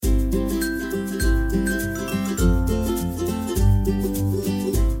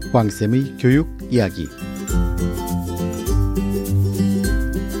왕쌤의 교육 이야기.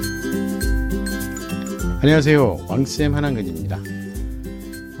 안녕하세요. 왕쌤 한한근입니다.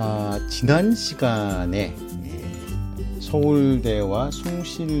 지난 시간에 서울대와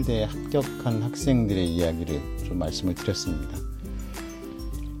숭실대 합격한 학생들의 이야기를 좀 말씀을 드렸습니다.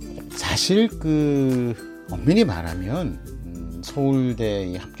 사실 엄밀히 말하면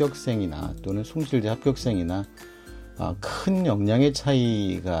서울대 합격생이나 또는 숭실대 합격생이나 큰 역량의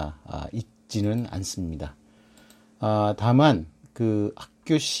차이가 있지는 않습니다. 다만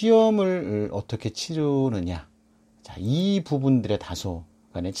학교 시험을 어떻게 치르느냐, 이 부분들의 다소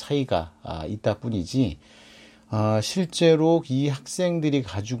간의 차이가 있다 뿐이지, 실제로 이 학생들이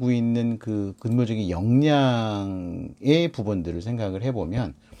가지고 있는 근본적인 역량의 부분들을 생각을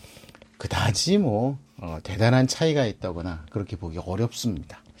해보면 그다지 대단한 차이가 있다거나 그렇게 보기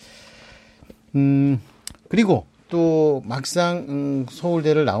어렵습니다. 그리고 또 막상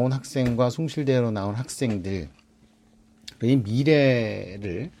서울대를 나온 학생과 숭실대로 나온 학생들의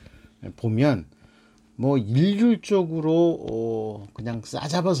미래를 보면 일률적으로 그냥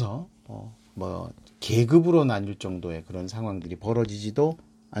싸잡아서 계급으로 나뉠 정도의 그런 상황들이 벌어지지도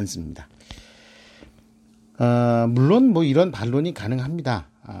않습니다. 물론 이런 반론이 가능합니다.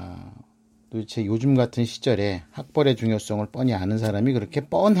 도대체 요즘 같은 시절에 학벌의 중요성을 뻔히 아는 사람이 그렇게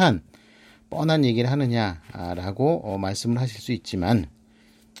뻔한 얘기를 하느냐라고 말씀을 하실 수 있지만,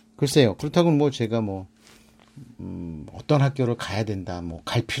 글쎄요, 그렇다고 제가 어떤 학교를 가야 된다,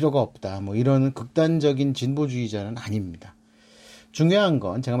 갈 필요가 없다, 이런 극단적인 진보주의자는 아닙니다. 중요한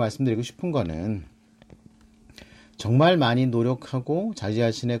건, 제가 말씀드리고 싶은 거는 정말 많이 노력하고 자기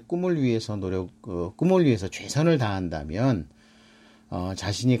자신의 꿈을 위해서 최선을 다한다면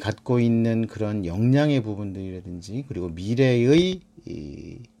자신이 갖고 있는 그런 역량의 부분들이라든지 그리고 미래의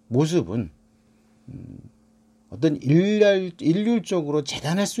모습은 어떤 일률적으로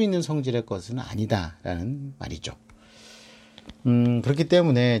재단할 수 있는 성질의 것은 아니다라는 말이죠. 그렇기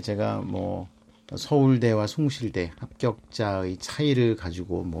때문에 제가 서울대와 숭실대 합격자의 차이를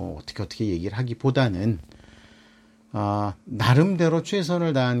가지고 어떻게 얘기를 하기보다는 나름대로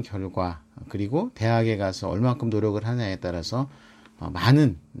최선을 다한 결과, 그리고 대학에 가서 얼마만큼 노력을 하냐에 따라서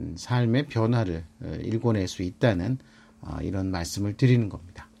많은 삶의 변화를 일궈낼 수 있다는 이런 말씀을 드리는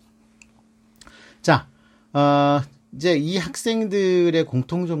겁니다. 자, 이제 이 학생들의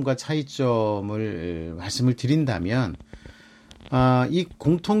공통점과 차이점을 말씀을 드린다면, 이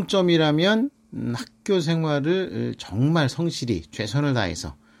공통점이라면 학교 생활을 정말 성실히 최선을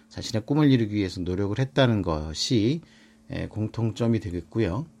다해서 자신의 꿈을 이루기 위해서 노력을 했다는 것이 공통점이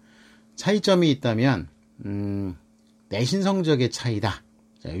되겠고요. 차이점이 있다면 내신 성적의 차이다.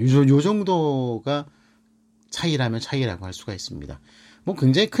 요 정도가 차이라면 차이라고 할 수가 있습니다.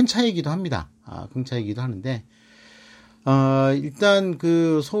 굉장히 큰 차이이기도 합니다. 큰 차이이기도 하는데, 일단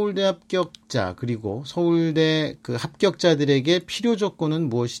서울대 합격자, 그리고 서울대 합격자들에게 필요 조건은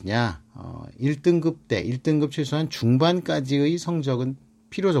무엇이냐? 1등급 최소한 중반까지의 성적은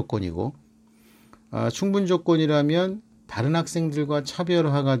필요 조건이고, 충분 조건이라면 다른 학생들과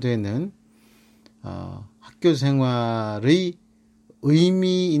차별화가 되는 학교 생활의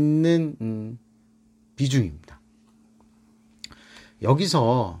의미 있는 비중입니다.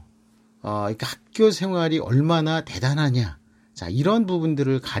 여기서 학교 생활이 얼마나 대단하냐, 이런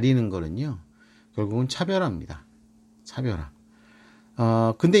부분들을 가리는 거는요, 결국은 차별화입니다. 차별화.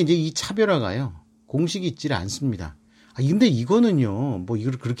 근데 이제 이 차별화가요, 공식이 있지를 않습니다. 근데 이거는요,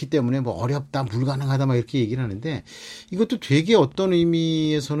 이걸 그렇기 때문에 어렵다, 불가능하다, 이렇게 얘기를 하는데, 이것도 되게 어떤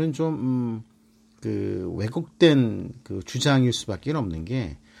의미에서는 좀, 왜곡된 주장일 수밖에 없는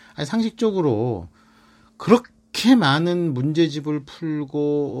게, 상식적으로, 그렇게 많은 문제집을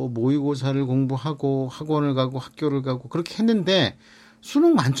풀고, 모의고사를 공부하고, 학원을 가고, 학교를 가고, 그렇게 했는데,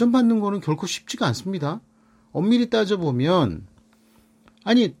 수능 만점 받는 거는 결코 쉽지가 않습니다. 엄밀히 따져보면,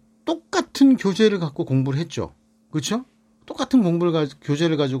 똑같은 교재를 갖고 공부를 했죠. 그렇죠? 똑같은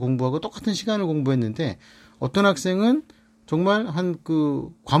교재를 가지고 공부하고 똑같은 시간을 공부했는데, 어떤 학생은 정말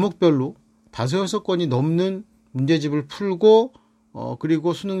과목별로 5-6건이 넘는 문제집을 풀고,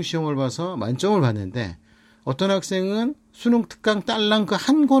 그리고 수능 시험을 봐서 만점을 받는데, 어떤 학생은 수능 특강 딸랑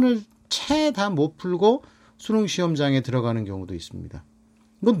한 권을 채 다 못 풀고 수능 시험장에 들어가는 경우도 있습니다.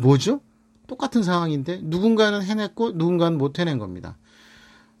 이건 뭐죠? 똑같은 상황인데 누군가는 해냈고 누군가는 못 해낸 겁니다.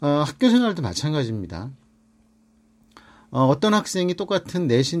 학교 생활도 마찬가지입니다. 어떤 학생이 똑같은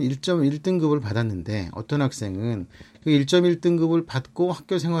내신 1.1등급을 받았는데, 어떤 학생은 그 1.1등급을 받고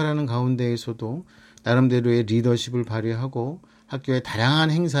학교 생활하는 가운데에서도 나름대로의 리더십을 발휘하고 학교의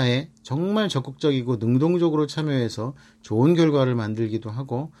다양한 행사에 정말 적극적이고 능동적으로 참여해서 좋은 결과를 만들기도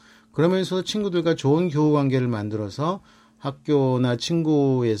하고, 그러면서 친구들과 좋은 교우 관계를 만들어서 학교나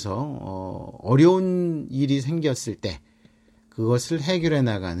친구에서 어려운 일이 생겼을 때 그것을 해결해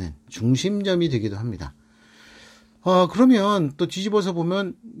나가는 중심점이 되기도 합니다. 그러면 또 뒤집어서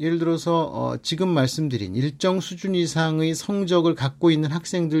보면 예를 들어서 지금 말씀드린 일정 수준 이상의 성적을 갖고 있는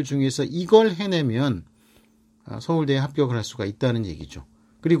학생들 중에서 이걸 해내면 서울대에 합격을 할 수가 있다는 얘기죠.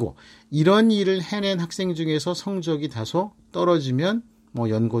 그리고 이런 일을 해낸 학생 중에서 성적이 다소 떨어지면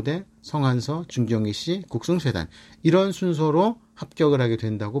연고대, 성한서, 중경희시, 국승쇠단 이런 순서로 합격을 하게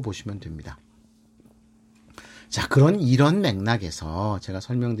된다고 보시면 됩니다. 자, 이런 맥락에서 제가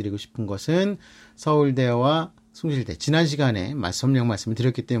설명드리고 싶은 것은 서울대와 숭실대, 지난 시간에 설명 말씀을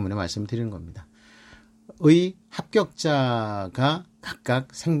드렸기 때문에 말씀을 드리는 겁니다. 의 합격자가 각각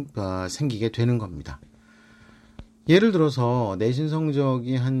생기게 되는 겁니다. 예를 들어서 내신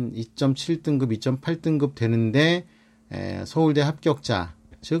성적이 한 2.7등급, 2.8등급 되는데 서울대 합격자,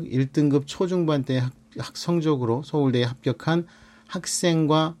 즉 1등급 초중반대 성적으로 서울대에 합격한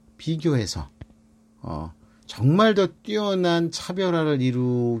학생과 비교해서 정말 더 뛰어난 차별화를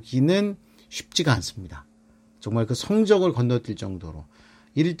이루기는 쉽지가 않습니다. 정말 그 성적을 건너뛸 정도로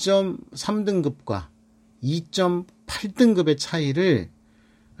 1.3등급과 2.8등급의 차이를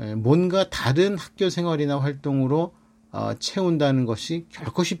뭔가 다른 학교 생활이나 활동으로 채운다는 것이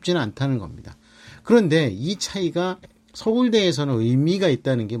결코 쉽지는 않다는 겁니다. 그런데 이 차이가 서울대에서는 의미가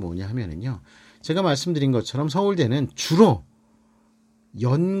있다는 게 뭐냐 하면은요. 제가 말씀드린 것처럼 서울대는 주로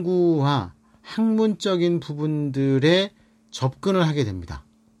연구와 학문적인 부분들에 접근을 하게 됩니다.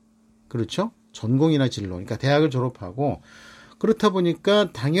 그렇죠? 전공이나 진로, 그러니까 대학을 졸업하고 그렇다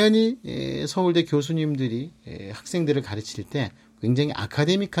보니까 당연히 서울대 교수님들이 학생들을 가르칠 때 굉장히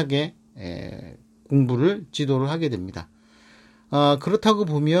아카데믹하게 공부를 지도를 하게 됩니다. 그렇다고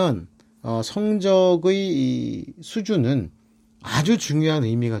보면 성적의 수준은 아주 중요한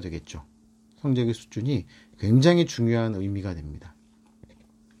의미가 되겠죠. 성적의 수준이 굉장히 중요한 의미가 됩니다.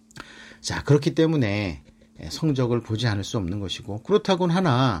 자, 그렇기 때문에 성적을 보지 않을 수 없는 것이고 그렇다고는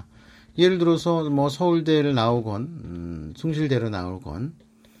하나 예를 들어서 서울대를 나오건 숭실대로 나오건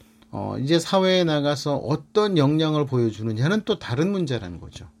이제 사회에 나가서 어떤 역량을 보여주느냐는 또 다른 문제라는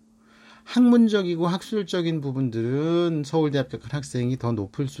거죠. 학문적이고 학술적인 부분들은 서울대 합격한 학생이 더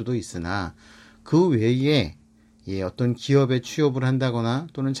높을 수도 있으나 그 외에 어떤 기업에 취업을 한다거나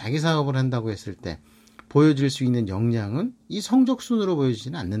또는 자기 사업을 한다고 했을 때 보여줄 수 있는 역량은 이 성적 순으로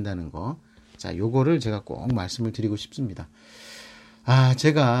보여지지는 않는다는 거. 자, 요거를 제가 꼭 말씀을 드리고 싶습니다.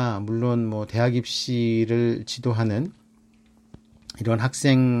 제가 물론 대학 입시를 지도하는 이런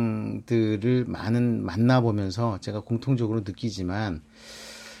학생들을 만나보면서 제가 공통적으로 느끼지만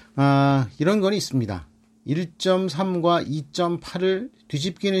이런 건 있습니다. 1.3과 2.8을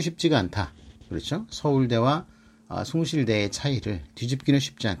뒤집기는 쉽지가 않다. 그렇죠? 서울대와 숭실대의 차이를 뒤집기는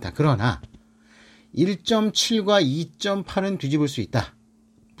쉽지 않다. 그러나 1.7과 2.8은 뒤집을 수 있다.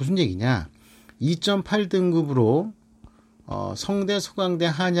 무슨 얘기냐? 2.8등급으로 성대, 서강대,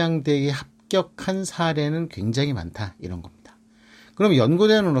 한양대에 합격한 사례는 굉장히 많다. 이런 겁니다. 그럼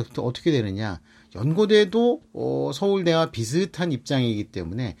연고대는 어떻게 되느냐? 연고대도 서울대와 비슷한 입장이기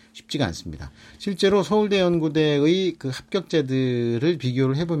때문에 쉽지가 않습니다. 실제로 서울대 연고대의 그 합격자들을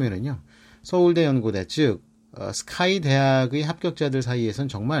비교를 해보면은요. 서울대 연고대, 즉 스카이 대학의 합격자들 사이에선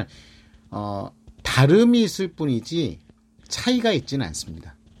정말 다름이 있을 뿐이지 차이가 있지는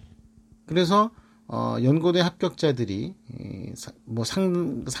않습니다. 그래서 연고대 합격자들이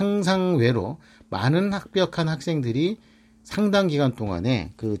상상외로 많은 합격한 학생들이 상당 기간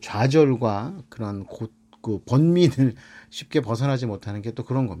동안에 그 좌절과 그런 그 번민을 쉽게 벗어나지 못하는 게 또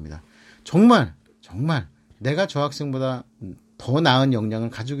그런 겁니다. 정말 내가 저 학생보다 더 나은 역량을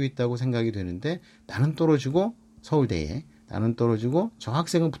가지고 있다고 생각이 되는데 나는 떨어지고 서울대에 나는 떨어지고 저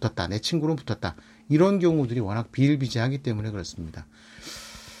학생은 붙었다. 내 친구는 붙었다. 이런 경우들이 워낙 비일비재하기 때문에 그렇습니다.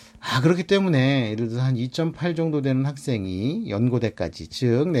 그렇기 때문에 예를 들어서 한 2.8 정도 되는 학생이 연고대까지,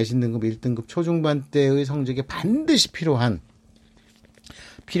 즉 내신 등급 1등급 초중반 때의 성적이 반드시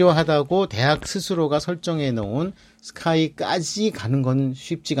필요하다고 대학 스스로가 설정해 놓은 스카이까지 가는 건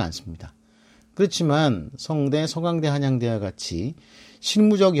쉽지가 않습니다. 그렇지만 성대, 서강대, 한양대와 같이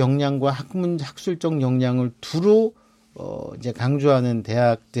실무적 역량과 학술적 역량을 두루 이제 강조하는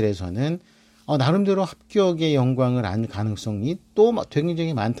대학들에서는 나름대로 합격의 영광을 안 가능성이 또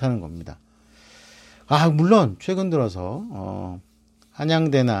굉장히 많다는 겁니다. 물론 최근 들어서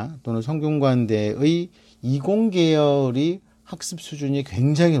한양대나 또는 성균관대의 이공계열이 학습 수준이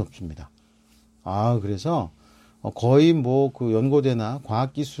굉장히 높습니다. 그래서 거의 그 연고대나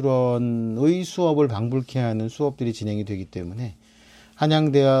과학기술원의 수업을 방불케 하는 수업들이 진행이 되기 때문에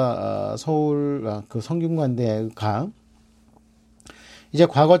한양대와 서울 그 성균관대가 이제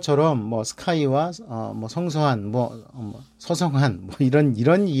과거처럼 뭐 스카이와 뭐 성서한 뭐 서성한 뭐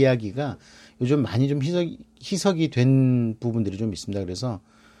이런 이야기가 요즘 많이 좀 희석이 된 부분들이 좀 있습니다. 그래서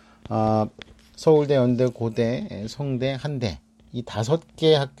서울대, 연대, 고대, 성대, 한대 이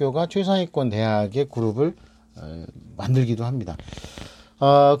 5개 학교가 최상위권 대학의 그룹을 만들기도 합니다.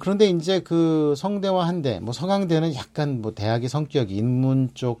 그런데 이제 그 성대와 한대, 뭐 서강대는 약간 뭐 대학의 성격이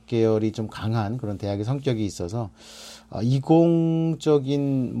인문 쪽 계열이 좀 강한 그런 대학의 성격이 있어서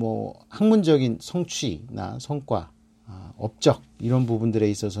이공적인 뭐 학문적인 성취나 성과, 업적 이런 부분들에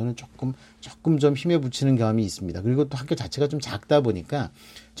있어서는 조금 좀 힘에 부치는 경험이 있습니다. 그리고 또 학교 자체가 좀 작다 보니까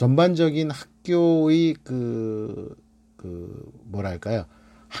전반적인 학교의 뭐랄까요,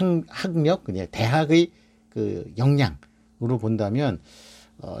 학력 그냥 대학의 그 역량으로 본다면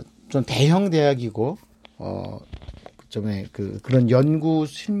좀 대형 대학이고 좀 그런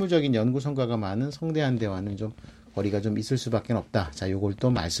실무적인 연구 성과가 많은 성대 한대와는 좀 거리가 좀 있을 수밖에 없다. 자, 요걸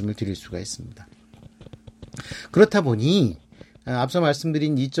또 말씀을 드릴 수가 있습니다. 그렇다 보니 앞서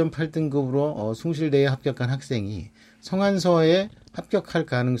말씀드린 2.8등급으로 숭실대에 합격한 학생이 성안서에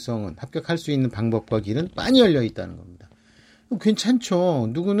합격할 수 있는 방법과 길은 빤히 열려 있다는 겁니다. 괜찮죠.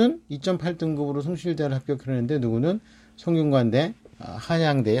 누구는 2.8등급으로 숭실대를 합격했는데 누구는 성균관대,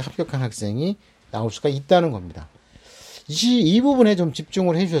 한양대에 합격한 학생이 나올 수가 있다는 겁니다. 이 부분에 좀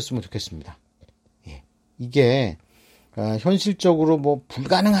집중을 해주셨으면 좋겠습니다. 예. 이게 현실적으로 뭐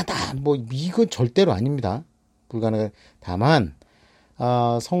불가능하다, 뭐 이거 절대로 아닙니다. 다만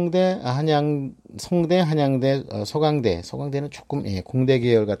성대, 한양대, 서강대는 조금 공대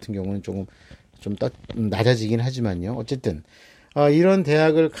계열 같은 경우는 조금 좀 낮아지긴 하지만요. 어쨌든 이런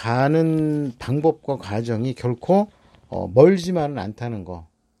대학을 가는 방법과 과정이 결코 멀지만은 않다는 거.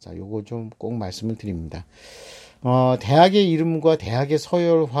 자, 요거 좀 꼭 말씀을 드립니다. 대학의 이름과 대학의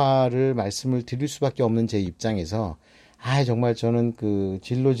서열화를 말씀을 드릴 수밖에 없는 제 입장에서 정말 저는 그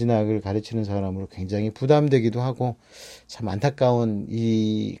진로 진학을 가르치는 사람으로 굉장히 부담되기도 하고 참 안타까운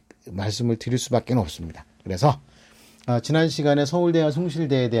이 말씀을 드릴 수밖에 없습니다. 그래서 지난 시간에 서울대와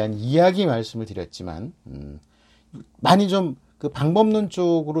숭실대에 대한 이야기 말씀을 드렸지만 많이 좀 그 방법론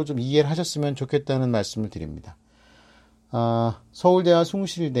쪽으로 좀 이해를 하셨으면 좋겠다는 말씀을 드립니다. 서울대와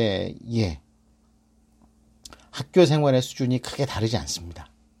숭실대의 학교 생활의 수준이 크게 다르지 않습니다.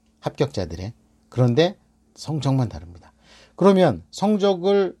 합격자들의. 그런데 성적만 다릅니다. 그러면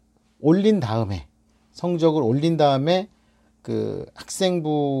성적을 올린 다음에 그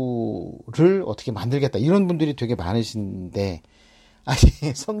학생부를 어떻게 만들겠다 이런 분들이 되게 많으신데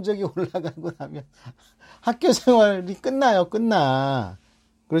성적이 올라가고 나면 학교 생활이 끝나.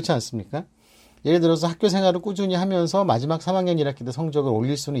 그렇지 않습니까? 예를 들어서 학교 생활을 꾸준히 하면서 마지막 3학년 1학기 때 성적을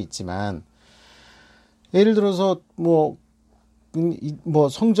올릴 수는 있지만 예를 들어서 뭐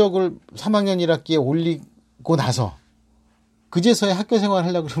성적을 3학년 1학기에 올리고 나서 그제서야 학교 생활을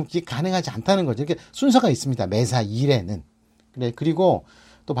하려고 그러면 그게 가능하지 않다는 거죠. 이렇게 순서가 있습니다. 매사 1에는. 그리고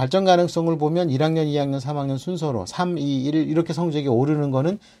또 발전 가능성을 보면 1학년, 2학년, 3학년 순서로 3, 2, 1 이렇게 성적이 오르는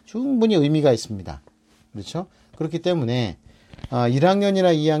거는 충분히 의미가 있습니다. 그렇죠? 그렇기 때문에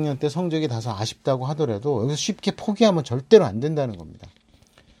 1학년이나 2학년 때 성적이 다소 아쉽다고 하더라도 여기서 쉽게 포기하면 절대로 안 된다는 겁니다.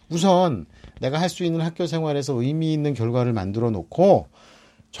 우선 내가 할 수 있는 학교 생활에서 의미 있는 결과를 만들어 놓고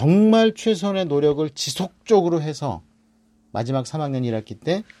정말 최선의 노력을 지속적으로 해서 마지막 3학년 1학기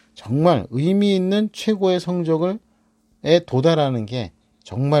때 정말 의미 있는 최고의 성적에 도달하는 게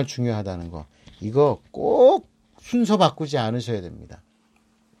정말 중요하다는 거. 이거 꼭 순서 바꾸지 않으셔야 됩니다.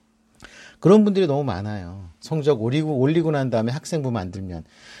 그런 분들이 너무 많아요. 성적 올리고 난 다음에 학생부 만들면.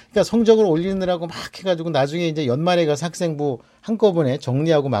 그러니까 성적을 올리느라고 막 해가지고 나중에 이제 연말에 가서 학생부 한꺼번에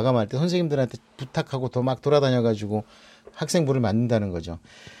정리하고 마감할 때 선생님들한테 부탁하고 더 막 돌아다녀가지고 학생부를 만든다는 거죠.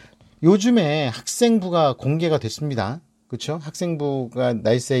 요즘에 학생부가 공개가 됐습니다. 그렇죠? 학생부가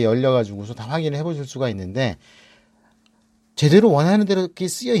날짜에 열려가지고서 다 확인을 해보실 수가 있는데 제대로 원하는 대로 이렇게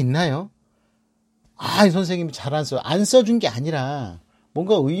쓰여 있나요? 이 선생님이 잘 안 써. 안 써준 게 아니라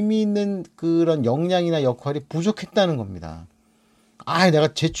뭔가 의미 있는 그런 역량이나 역할이 부족했다는 겁니다.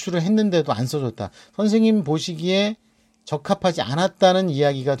 내가 제출을 했는데도 안 써줬다. 선생님 보시기에 적합하지 않았다는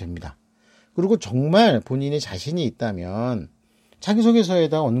이야기가 됩니다. 그리고 정말 본인이 자신이 있다면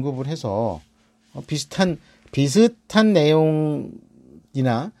자기소개서에다 언급을 해서 비슷한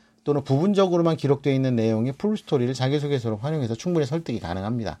내용이나 또는 부분적으로만 기록되어 있는 내용의 풀스토리를 자기소개서로 활용해서 충분히 설득이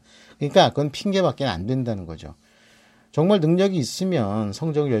가능합니다. 그러니까 그건 핑계밖에 안 된다는 거죠. 정말 능력이 있으면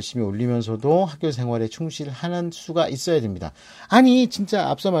성적을 열심히 올리면서도 학교 생활에 충실하는 수가 있어야 됩니다. 진짜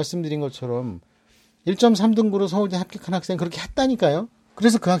앞서 말씀드린 것처럼 1.3등급으로 서울대 합격한 학생 그렇게 했다니까요.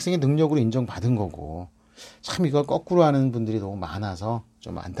 그래서 그 학생이 능력으로 인정받은 거고 참 이걸 거꾸로 하는 분들이 너무 많아서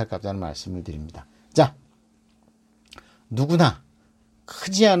좀 안타깝다는 말씀을 드립니다. 자, 누구나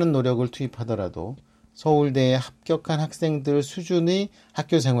크지 않은 노력을 투입하더라도 서울대에 합격한 학생들 수준의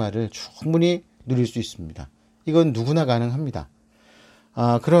학교 생활을 충분히 누릴 수 있습니다. 이건 누구나 가능합니다.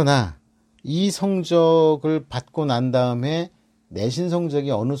 그러나 이 성적을 받고 난 다음에 내신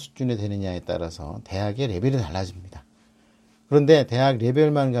성적이 어느 수준이 되느냐에 따라서 대학의 레벨이 달라집니다. 그런데 대학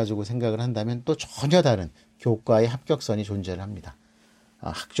레벨만 가지고 생각을 한다면 또 전혀 다른 교과의 합격선이 존재를 합니다.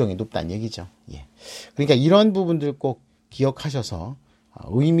 학종이 높다는 얘기죠. 예. 그러니까 이런 부분들 꼭 기억하셔서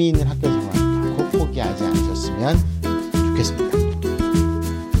의미 있는 학교 생활 결코 포기하지 않으셨으면 좋겠습니다.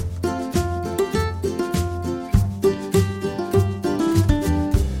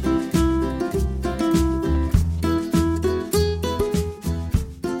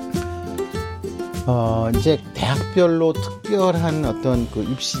 이제 대학별로 특별한 어떤 그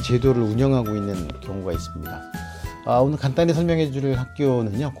입시 제도를 운영하고 있는 경우가 있습니다. 오늘 간단히 설명해 줄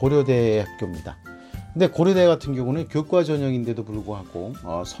학교는요, 고려대 학교입니다. 근데 고려대 같은 경우는 교과 전형인데도 불구하고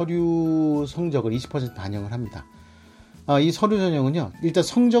서류 성적을 20% 반영을 합니다. 이 서류 전형은요, 일단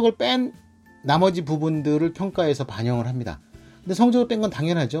성적을 뺀 나머지 부분들을 평가해서 반영을 합니다. 근데 성적을 뺀 건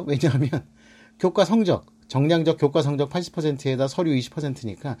당연하죠. 왜냐하면 교과 성적, 정량적 교과 성적 80%에다 서류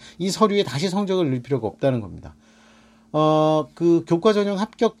 20%니까 이 서류에 다시 성적을 넣을 필요가 없다는 겁니다. 그 교과 전형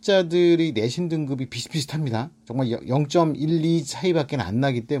합격자들의 내신 등급이 비슷비슷합니다. 정말 0.12 차이밖에 안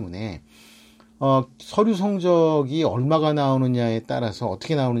나기 때문에 서류 성적이 얼마가 나오느냐에 따라서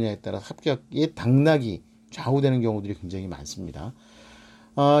어떻게 나오느냐에 따라 합격의 당락이 좌우되는 경우들이 굉장히 많습니다.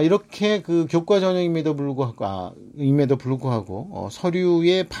 이렇게 그 교과 전형임에도 불구하고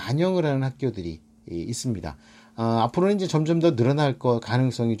서류에 반영을 하는 학교들이 있습니다. 앞으로는 이제 점점 더 늘어날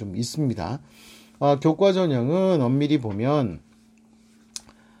가능성이 좀 있습니다. 교과 전형은 엄밀히 보면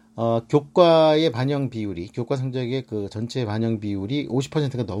교과의 반영 비율이, 교과 성적의 그 전체 반영 비율이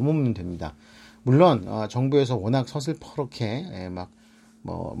 50%가 넘으면 됩니다. 물론 정부에서 워낙 서슬퍼렇게 막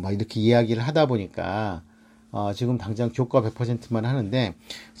이렇게 이야기를 하다 보니까 지금 당장 교과 100%만 하는데,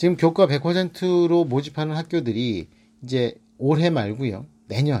 지금 교과 100%로 모집하는 학교들이 이제 올해 말고요,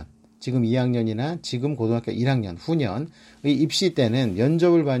 내년, 지금 2학년이나 지금 고등학교 1학년, 후년의 입시 때는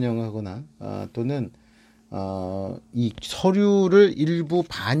면접을 반영하거나 또는 이 서류를 일부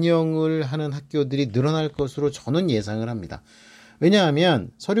반영을 하는 학교들이 늘어날 것으로 저는 예상을 합니다.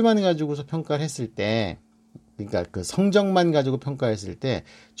 왜냐하면 서류만 가지고서 평가를 했을 때, 그러니까 그 성적만 가지고 평가했을 때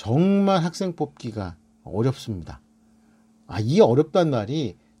정말 학생 뽑기가 어렵습니다. 이 어렵단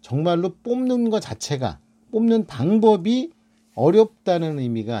말이 정말로 뽑는 것 자체가, 뽑는 방법이 어렵다는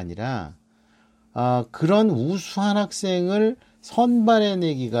의미가 아니라 그런 우수한 학생을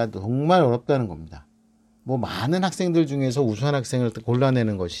선발해내기가 정말 어렵다는 겁니다. 많은 학생들 중에서 우수한 학생을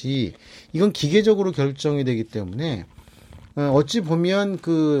골라내는 것이, 이건 기계적으로 결정이 되기 때문에 어찌 보면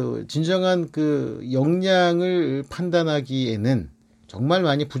그 진정한 그 역량을 판단하기에는 정말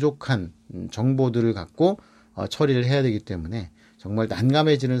많이 부족한 정보들을 갖고 처리를 해야 되기 때문에 정말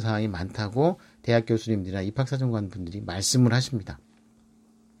난감해지는 사항이 많다고 대학 교수님들이나 입학사정관 분들이 말씀을 하십니다.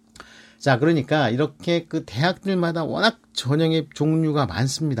 자, 그러니까 이렇게 그 대학들마다 워낙 전형의 종류가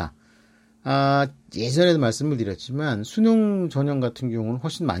많습니다. 예전에도 말씀을 드렸지만 수능 전형 같은 경우는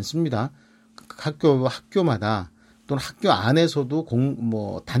훨씬 많습니다. 학교마다 또는 학교 안에서도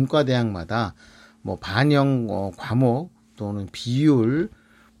단과 대학마다 반영 과목 또는 비율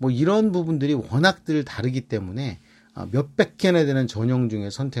이런 부분들이 워낙들 다르기 때문에 몇백 개나 되는 전형 중에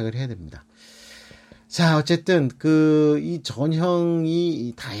선택을 해야 됩니다. 자, 어쨌든 이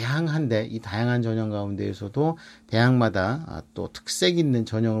전형이 다양한데, 이 다양한 전형 가운데에서도 대학마다 또 특색 있는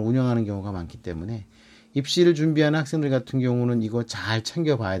전형을 운영하는 경우가 많기 때문에 입시를 준비하는 학생들 같은 경우는 이거 잘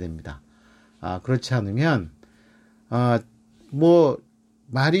챙겨봐야 됩니다. 그렇지 않으면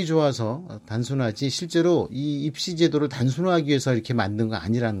말이 좋아서 단순하지 실제로 이 입시 제도를 단순화하기 위해서 이렇게 만든 거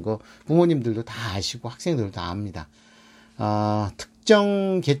아니라는 거 부모님들도 다 아시고 학생들도 다 압니다.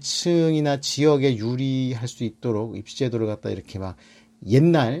 특정 계층이나 지역에 유리할 수 있도록 입시 제도를 갖다 이렇게 막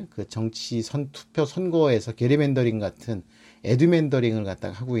옛날 그 정치 투표 선거에서 게리맨더링 같은 에듀맨더링을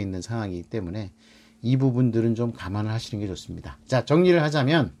갖다가 하고 있는 상황이기 때문에 이 부분들은 좀 감안을 하시는 게 좋습니다. 자, 정리를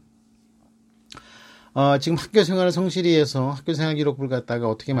하자면 지금 학교 생활을 성실히 해서 학교 생활 기록부를 갖다가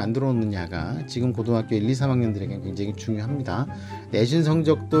어떻게 만들어 놓느냐가 지금 고등학교 1, 2, 3학년들에게 굉장히 중요합니다. 내신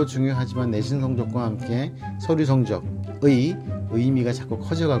성적도 중요하지만 내신 성적과 함께 서류 성적의 의미가 자꾸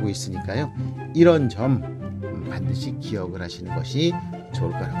커져가고 있으니까요. 이런 점 반드시 기억을 하시는 것이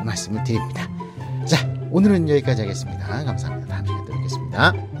좋을 거라고 말씀을 드립니다. 자, 오늘은 여기까지 하겠습니다. 감사합니다. 다음 시간에 또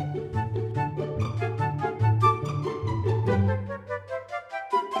뵙겠습니다.